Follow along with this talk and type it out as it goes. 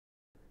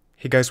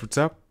Hey guys, what's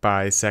up?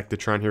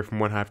 Bisectatron here from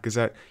OneHive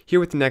Gazette, here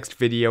with the next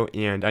video,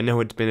 and I know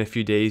it's been a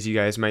few days. You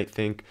guys might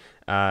think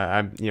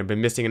I've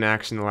been missing in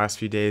action the last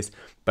few days,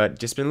 but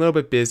just been a little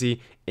bit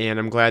busy, and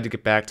I'm glad to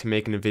get back to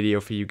making a video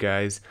for you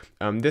guys.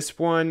 This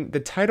one, the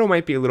title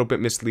might be a little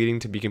bit misleading,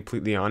 to be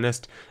completely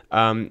honest.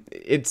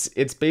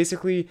 It's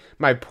basically,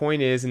 my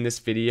point is in this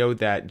video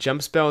that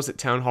jump spells at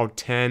Town Hall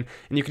 10,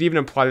 and you could even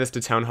apply this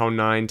to Town Hall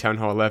 9, Town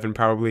Hall 11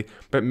 probably,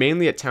 but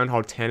mainly at Town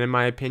Hall 10 in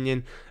my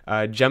opinion,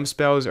 jump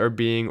spells are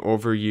being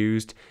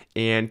overused,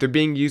 and they're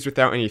being used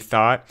without any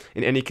thought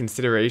and any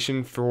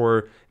consideration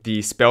for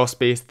the spell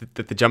space that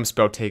the jump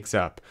spell takes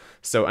up.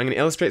 So I'm going to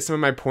illustrate some of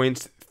my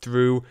points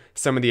through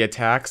some of the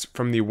attacks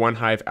from the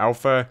OneHive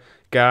Alpha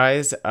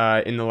guys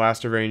in the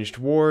last arranged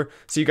war,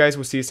 so you guys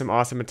will see some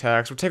awesome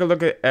attacks. We'll take a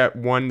look at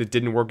one that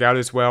didn't work out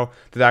as well,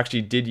 that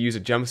actually did use a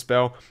jump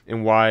spell,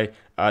 and why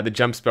the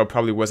jump spell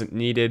probably wasn't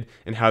needed,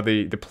 and how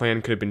the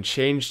plan could have been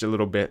changed a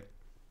little bit.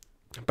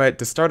 But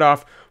to start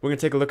off, we're going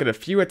to take a look at a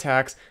few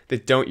attacks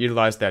that don't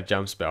utilize that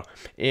jump spell.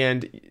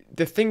 And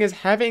the thing is,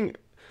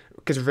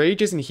 because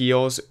rages and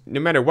heals, no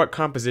matter what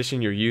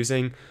composition you're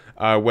using,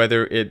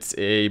 whether it's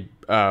a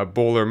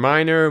bowler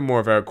minor,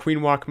 more of a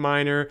queen walk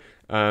minor,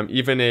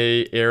 even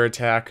a air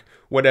attack,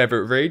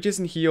 whatever, rages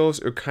and heals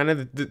are kind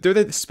of they're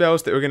the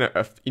spells that are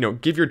gonna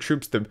give your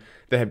troops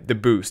the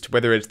boost,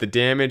 whether it's the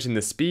damage and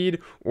the speed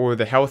or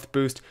the health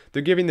boost.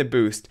 They're giving the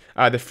boost.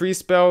 The freeze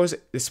spells,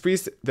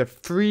 the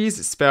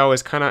freeze spell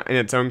is kind of in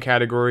its own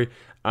category.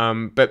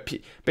 But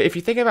if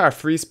you think about a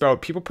freeze spell,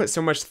 people put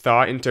so much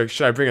thought into,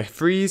 should I bring a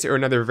freeze or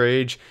another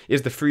rage?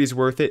 Is the freeze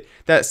worth it?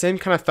 That same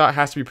kind of thought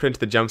has to be put into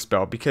the jump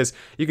spell, because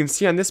you can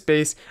see on this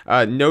base,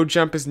 no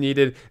jump is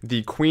needed.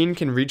 The queen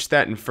can reach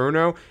that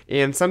inferno,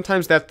 and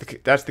sometimes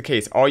that's the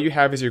case. All you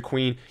have is your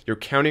queen. You're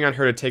counting on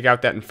her to take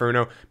out that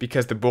inferno,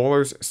 because the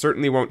bowlers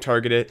certainly won't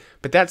target it,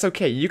 but that's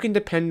okay. You can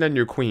depend on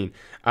your queen.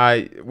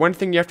 One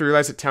thing you have to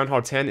realize at Town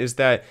Hall 10 is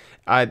that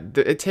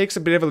it takes a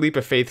bit of a leap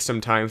of faith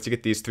sometimes to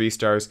get these 3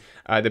 stars.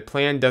 The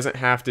plan doesn't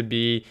have to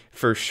be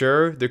for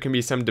sure. There can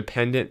be some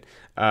dependent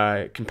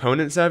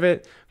components of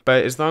it,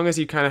 but as long as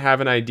you kind of have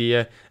an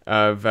idea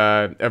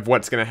of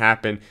what's going to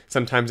happen,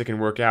 sometimes it can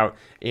work out.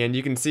 And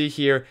you can see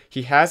here,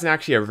 he has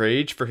actually a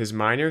rage for his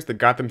miners that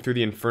got them through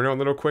the inferno a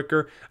little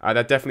quicker.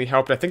 That definitely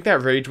helped. I think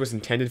that rage was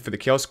intended for the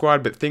kill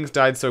squad, but things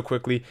died so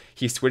quickly,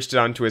 he switched it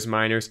on to his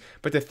miners.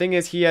 But the thing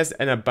is, he has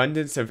an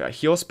abundance of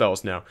heal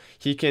spells now.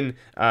 He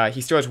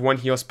still has 1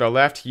 heal spell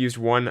left. He used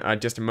one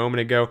just a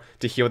moment ago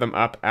to heal them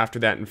up after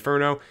that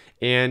inferno.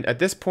 And at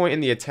this point in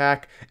the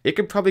attack, it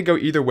could probably go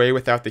either way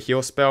without the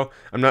heal spell.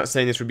 I'm not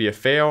saying this would be a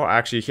fail.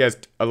 Actually, he has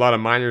a lot of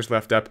miners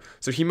left up,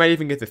 so he might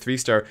even get the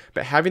 3-star.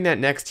 But having that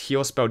next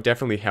heal spell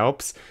definitely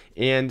helps.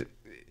 And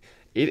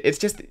it's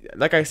just,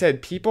 like I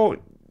said, people,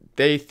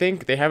 they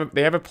think they have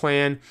a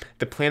plan.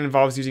 The plan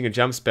involves using a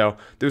jump spell.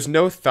 There's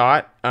no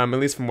thought, at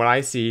least from what I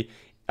see,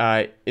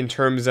 in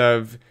terms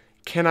of,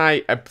 can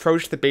I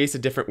approach the base a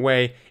different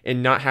way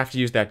and not have to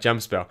use that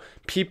jump spell?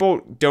 People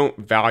don't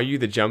value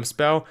the jump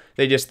spell.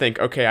 They just think,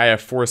 okay, I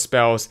have 4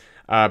 spells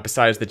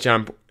besides the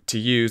jump to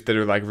use that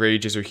are like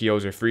rages or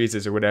heals or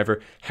freezes or whatever.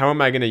 How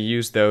am I going to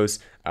use those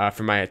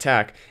for my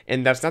attack?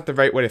 And that's not the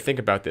right way to think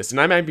about this.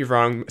 And I might be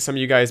wrong. Some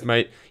of you guys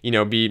might,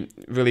 be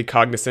really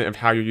cognizant of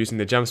how you're using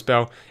the jump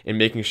spell and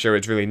making sure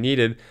it's really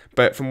needed.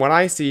 But from what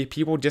I see,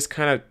 people just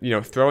kind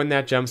of, throw in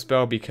that jump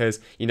spell because,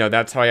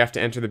 that's how I have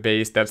to enter the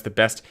base. That's the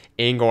best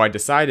angle I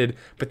decided.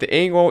 But the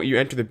angle you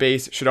enter the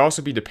base should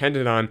also be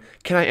dependent on,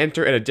 can I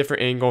enter at a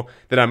different angle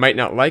that I might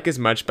not like as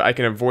much, but I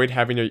can avoid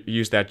having to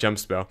use that jump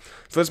spell.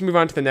 So let's move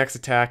on to the next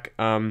attack.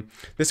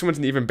 This one's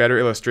an even better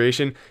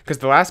illustration because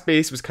the last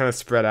base was kind of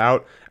spread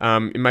out.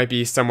 It might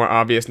be somewhat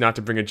obvious not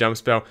to bring a jump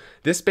spell.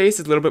 This base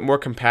is a little bit more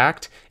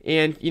compact,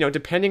 and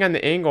depending on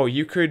the angle,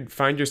 you could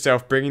find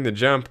yourself bringing the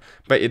jump,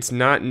 but it's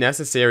not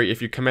necessary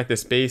if you come at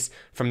this base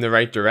from the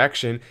right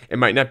direction. It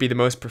might not be the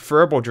most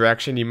preferable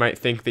direction. You might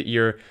think that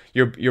your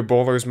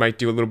bowlers might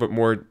do a little bit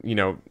more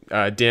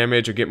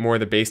damage or get more of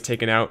the base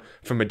taken out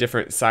from a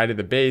different side of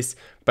the base,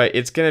 but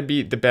it's going to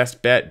be the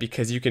best bet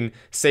because you can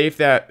save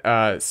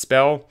that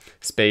spell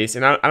space.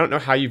 And I don't know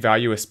how you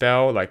value a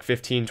spell, like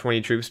 15,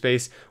 20 troop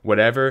space,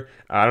 whatever.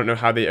 I don't know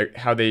how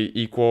they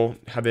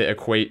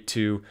equate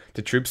to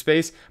the troop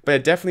space, but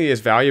it definitely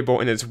is valuable,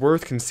 and it's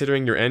worth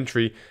considering your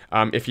entry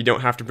if you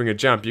don't have to bring a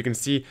jump. You can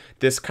see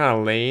this kind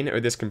of lane or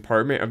this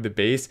compartment of the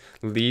base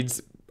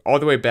leads all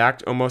the way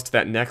back almost to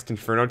that next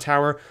Inferno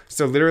tower.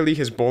 So literally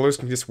his bowlers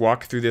can just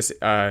walk through this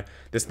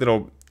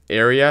little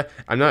area.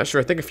 I'm not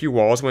sure. I think a few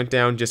walls went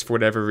down just for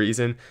whatever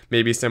reason.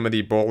 Maybe some of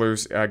the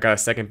bowlers got a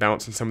second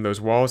bounce on some of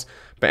those walls.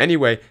 But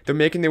anyway, they're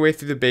making their way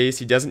through the base.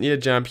 He doesn't need a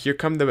jump. Here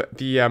come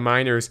the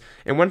miners.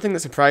 And one thing that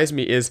surprised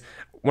me is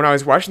when I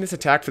was watching this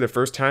attack for the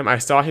first time, I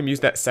saw him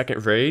use that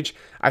second rage.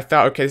 I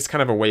thought, okay, this is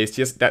kind of a waste.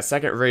 That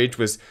second rage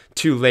was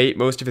too late.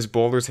 Most of his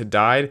bowlers had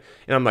died.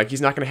 And I'm like,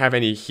 he's not going to have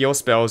any heal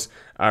spells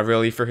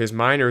really for his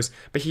miners.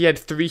 But he had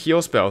 3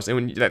 heal spells. And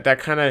when that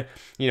kind of,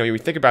 when you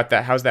think about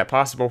that, how's that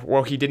possible?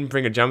 Well, he didn't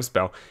bring a jump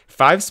spell.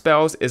 5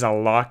 spells is a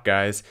lot,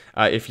 guys.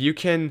 If you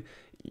can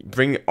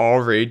bring all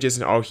rages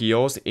and all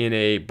heals in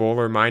a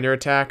bowler miner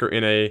attack or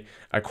in a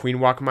queen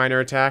walk miner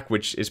attack,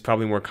 which is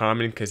probably more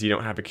common because you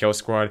don't have a kill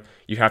squad,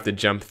 you have to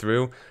jump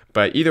through.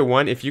 But either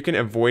one, if you can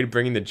avoid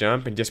bringing the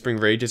jump and just bring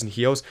rages and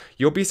heals,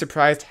 you'll be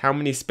surprised how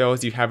many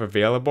spells you have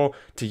available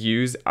to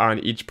use on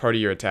each part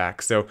of your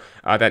attack. So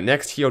that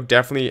next heal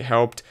definitely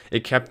helped.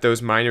 It kept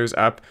those miners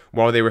up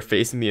while they were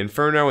facing the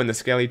Inferno and the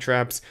Skelly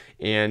traps,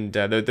 and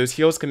those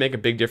heals can make a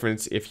big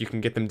difference if you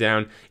can get them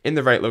down in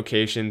the right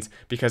locations,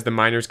 because the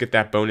miners get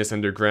that bonus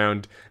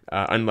underground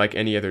unlike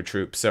any other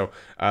troop. So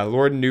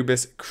Lord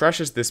Anubis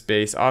crushes this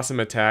base, awesome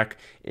attack,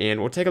 and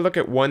we'll take a look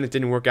at one that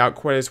didn't work out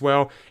quite as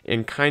well,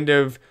 and kind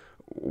of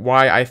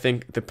why I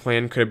think the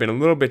plan could have been a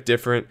little bit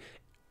different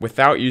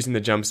without using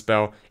the jump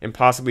spell and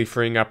possibly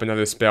freeing up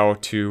another spell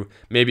to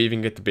maybe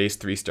even get the base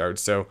 3-starred.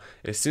 So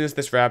as soon as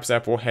this wraps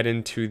up, we'll head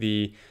into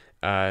the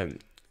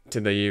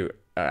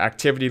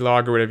activity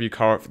log or whatever you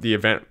call it, the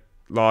event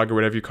log or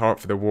whatever you call it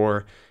for the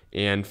war,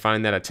 and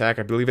find that attack.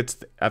 I believe it's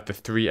at the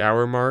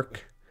 3-hour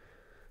mark.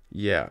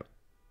 Yeah.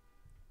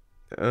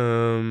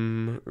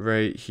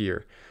 Right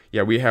here.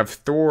 Yeah, we have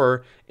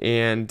Thor,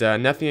 and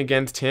nothing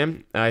against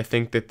him. I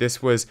think that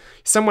this was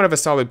somewhat of a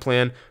solid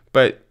plan,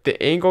 but the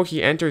angle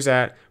he enters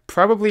at,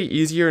 probably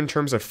easier in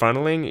terms of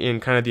funneling in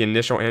kind of the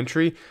initial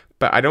entry,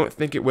 but I don't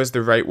think it was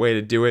the right way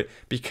to do it,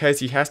 because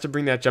he has to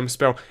bring that jump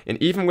spell,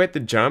 and even with the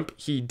jump,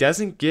 he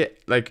doesn't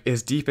get like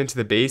as deep into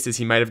the base as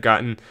he might have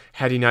gotten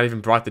had he not even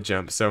brought the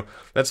jump. So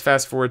let's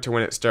fast forward to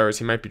when it starts.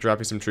 He might be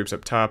dropping some troops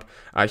up top.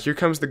 Here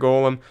comes the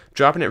golem,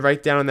 dropping it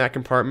right down in that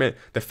compartment.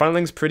 The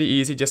funneling's pretty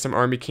easy, just some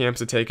army camps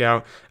to take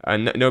out.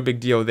 No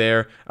big deal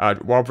there.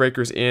 Wall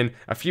breakers in.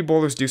 A few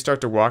bowlers do start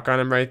to walk on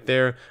him right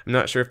there. I'm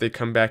not sure if they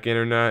come back in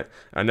or not.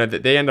 No,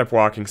 they end up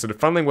walking, so the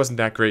funneling wasn't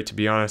that great, to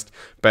be honest,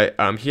 but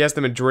he has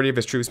the majority of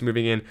his troops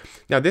moving in.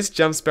 Now this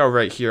jump spell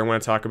right here I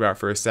want to talk about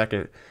for a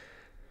second.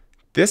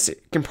 This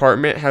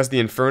compartment has the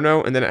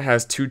Inferno, and then it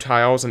has 2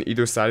 tiles on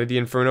either side of the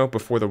Inferno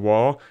before the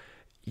wall.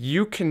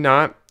 You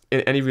cannot,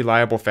 in any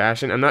reliable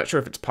fashion, I'm not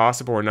sure if it's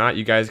possible or not,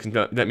 you guys can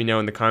let me know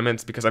in the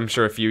comments, because I'm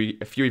sure a few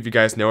of you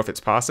guys know if it's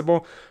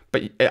possible,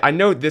 but I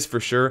know this for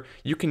sure,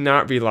 you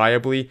cannot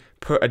reliably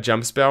put a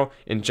jump spell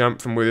and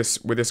jump from where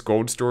this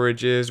gold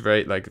storage is,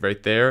 right, like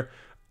right there,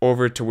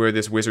 over to where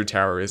this wizard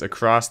tower is,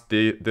 across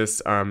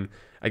this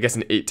I guess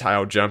an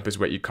 8-tile jump is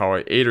what you call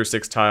it, 8 or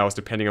 6 tiles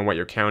depending on what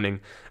you're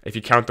counting. If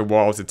you count the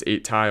walls, it's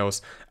 8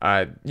 tiles.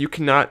 You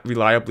cannot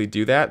reliably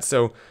do that,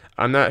 so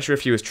I'm not sure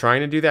if he was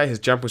trying to do that. His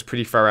jump was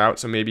pretty far out,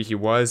 so maybe he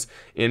was,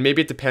 and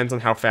maybe it depends on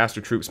how fast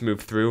your troops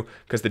move through,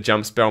 because the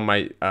jump spell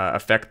might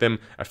affect them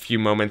a few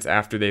moments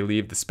after they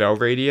leave the spell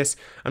radius.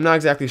 I'm not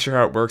exactly sure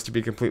how it works, to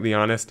be completely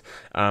honest.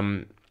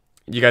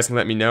 You guys can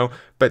let me know,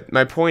 but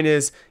my point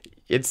is,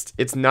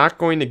 it's not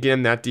going to get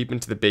him that deep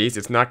into the base.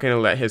 It's not going to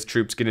let his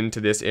troops get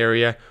into this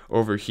area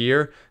over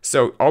here.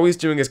 So all he's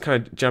doing is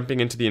kind of jumping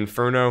into the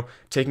Inferno,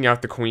 taking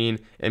out the Queen,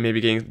 and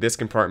maybe getting this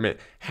compartment.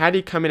 Had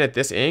he come in at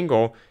this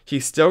angle,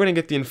 he's still going to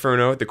get the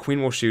Inferno. The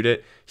Queen will shoot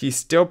it. He's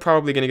still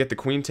probably going to get the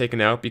Queen taken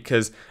out,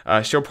 because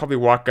she'll probably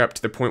walk up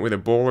to the point where the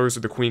bowlers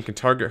or the Queen can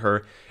target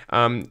her.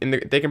 And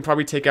they can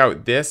probably take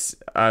out these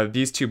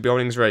 2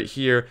 buildings right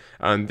here.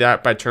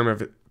 That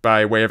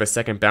by way of a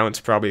second bounce,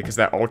 probably, because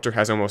that altar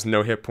has almost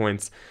no hit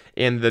points.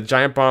 And the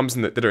giant bombs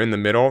that are in the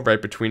middle,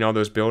 right between all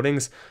those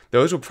buildings,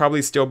 those will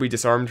probably still be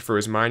disarmed for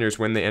his miners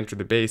when they enter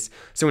the base.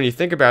 So when you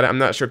think about it, I'm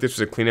not sure if this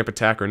was a cleanup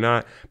attack or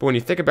not, but when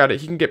you think about it,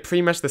 he can get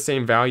pretty much the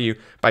same value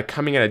by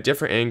coming at a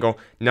different angle,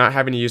 not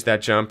having to use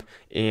that jump.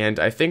 And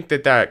I think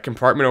that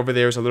compartment over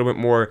there is a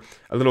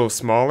little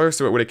smaller,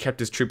 so it would have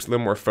kept his troops a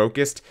little more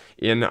focused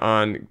in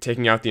on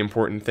taking out the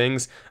important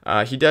things.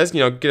 He does,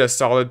 get a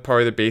solid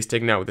part of the base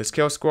taken out with his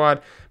kill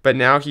squad, but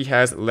now he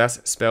has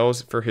less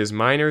spells for his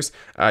miners.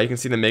 You can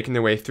see them making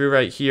their way through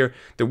right here.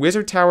 The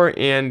wizard tower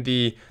and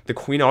the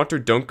queen altar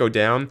don't go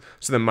down,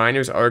 so the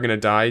miners are going to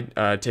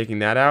die taking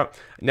that out.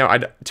 Now,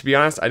 to be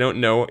honest, I don't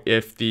know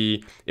if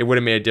it would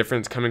have made a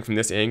difference coming from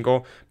this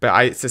angle, but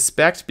I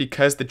suspect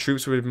because the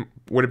troops would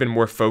have been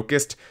more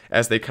focused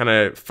as they kind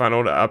of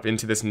funneled up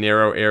into this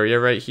narrow area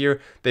right here,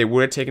 they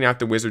would have taken out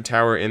the wizard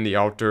tower and the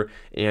altar,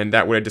 and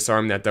that would have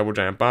disarmed that double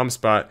giant bomb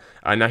spot.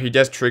 Now, he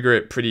does trigger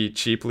it pretty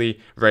cheaply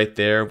right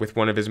there with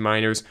one of his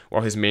miners,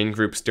 while his main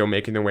group's still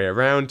making their way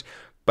around.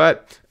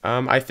 But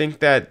I think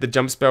that the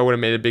jump spell would have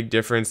made a big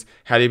difference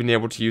had he been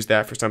able to use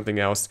that for something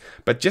else.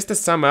 But just to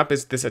sum up,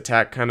 as this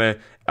attack kind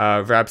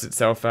of wraps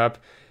itself up,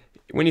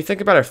 when you think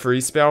about a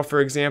free spell,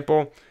 for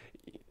example,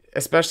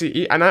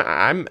 especially, and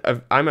I'm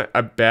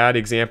a bad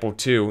example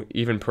too,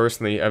 even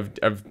personally,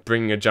 of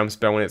bringing a jump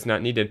spell when it's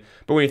not needed.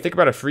 But when you think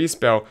about a free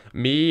spell,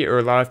 me or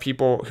a lot of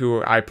people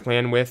who I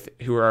plan with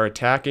who are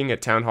attacking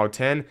at Town Hall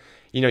 10,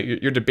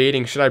 you're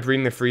debating, should I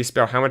bring the free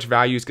spell? How much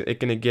value is it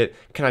going to get?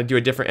 Can I do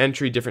a different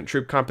entry, different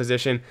troop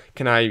composition?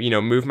 Can I,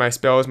 move my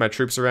spells, my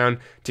troops around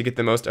to get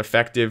the most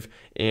effective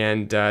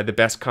and the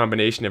best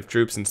combination of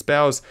troops and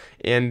spells?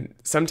 And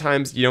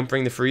sometimes you don't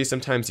bring the free,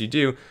 sometimes you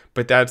do.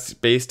 but that's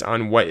based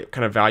on what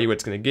kind of value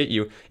it's going to get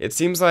you. It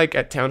seems like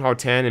at Town Hall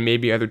 10 and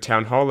maybe other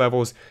Town Hall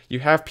levels, you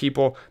have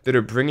people that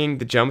are bringing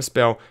the jump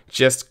spell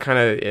just kind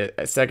of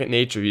a second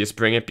nature. You just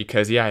bring it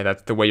because, yeah,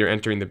 that's the way you're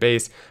entering the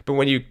base. But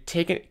when you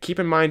take it, keep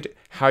in mind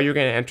how you're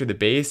going to enter the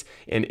base,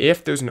 and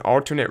if there's an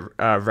alternate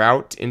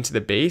route into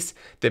the base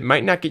that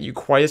might not get you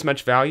quite as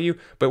much value,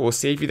 but will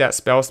save you that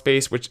spell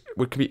space, which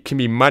can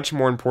be much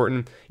more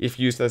important if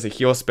used as a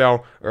heal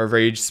spell or a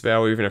rage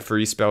spell or even a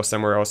free spell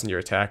somewhere else in your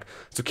attack.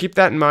 So keep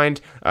that in mind.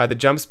 The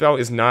jump spell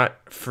is not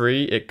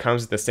free. It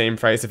comes at the same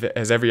price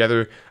as every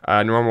other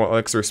normal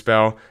elixir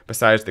spell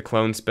besides the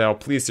clone spell.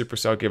 Please,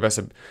 Supercell, give us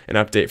an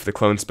update for the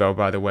clone spell,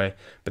 by the way.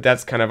 But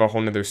that's kind of a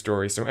whole nother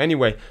story. So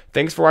anyway,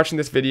 thanks for watching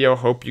this video.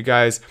 Hope you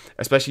guys,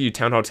 especially you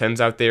Town Hall 10s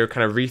out there,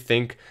 kind of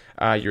rethink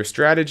your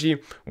strategy,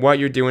 what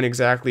you're doing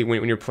exactly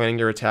when you're planning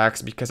your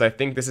attacks, because I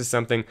think this is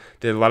something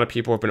that a lot of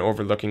people have been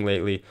overlooking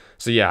lately.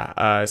 So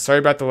yeah, sorry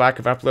about the lack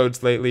of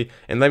uploads lately,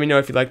 and let me know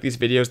if you like these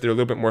videos that are a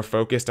little bit more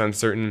focused on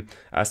certain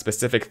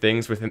specific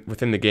things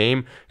within the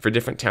game for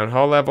different Town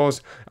Hall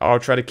levels. I'll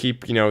try to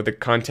keep, you know, the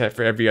content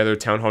for every other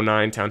Town Hall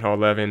 9, Town Hall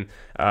 11,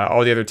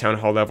 all the other Town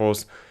Hall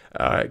levels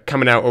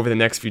coming out over the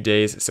next few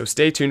days. So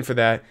stay tuned for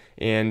that,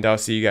 and I'll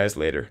see you guys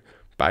later.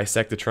 Bye,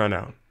 Sectatron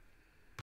out.